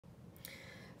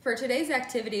For today's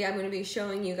activity, I'm going to be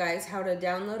showing you guys how to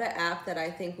download an app that I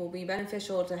think will be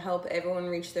beneficial to help everyone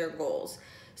reach their goals.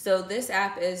 So this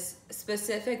app is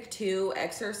specific to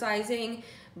exercising,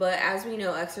 but as we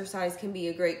know, exercise can be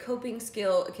a great coping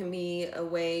skill. It can be a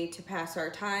way to pass our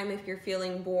time if you're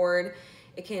feeling bored.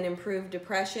 It can improve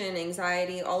depression,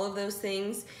 anxiety, all of those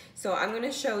things. So I'm going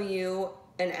to show you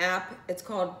an app. It's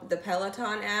called the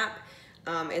Peloton App.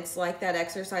 It's like that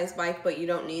exercise bike, but you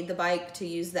don't need the bike to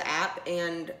use the app,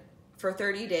 and for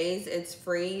 30 days it's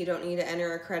free. You don't need to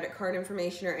enter a credit card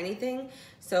information or anything.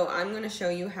 So I'm going to show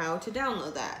you how to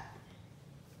download that.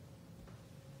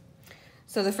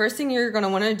 So the first thing you're going to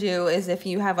want to do is, if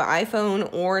you have an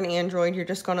iPhone or an Android, you're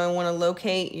just going to want to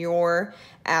locate your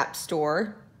app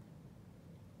store.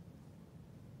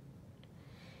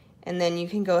 And then you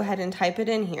can go ahead and type it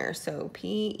in here. So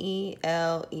P-E-L-E-T,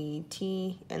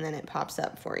 and then it pops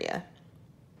up for you.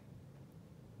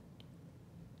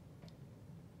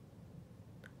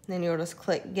 Then you'll just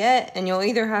click get, and you'll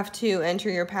either have to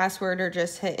enter your password or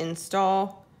just hit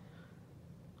install.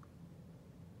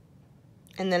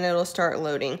 And then it'll start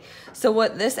loading. So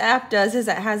what this app does is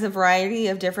it has a variety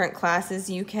of different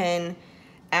classes you can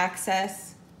access.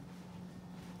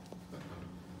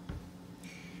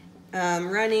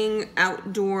 Running,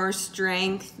 outdoor,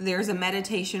 strength. There's a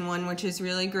meditation one, which is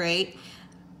really great.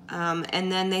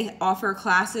 And then they offer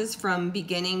classes from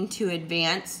beginning to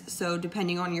advanced. So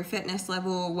depending on your fitness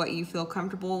level, what you feel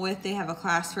comfortable with, they have a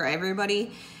class for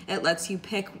everybody. It lets you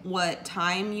pick what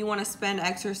time you want to spend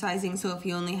exercising. So if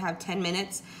you only have 10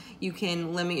 minutes, you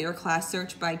can limit your class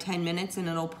search by 10 minutes and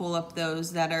it'll pull up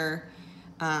those that are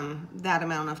that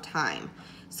amount of time.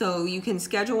 So you can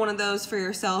schedule one of those for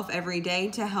yourself every day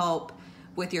to help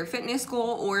with your fitness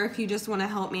goal, or if you just want to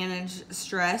help manage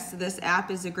stress, this app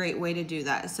is a great way to do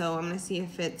that. So I'm going to see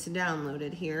if it's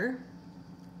downloaded here.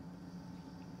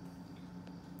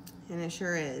 And it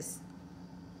sure is.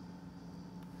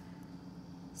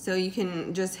 So you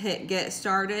can just hit get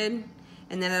started,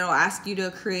 and then it'll ask you to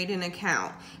create an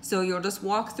account. So you'll just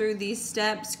walk through these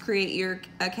steps, create your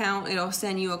account. It'll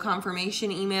send you a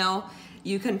confirmation email.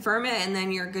 You confirm it, and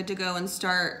then you're good to go and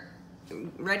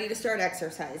ready to start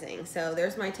exercising. So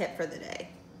there's my tip for the day.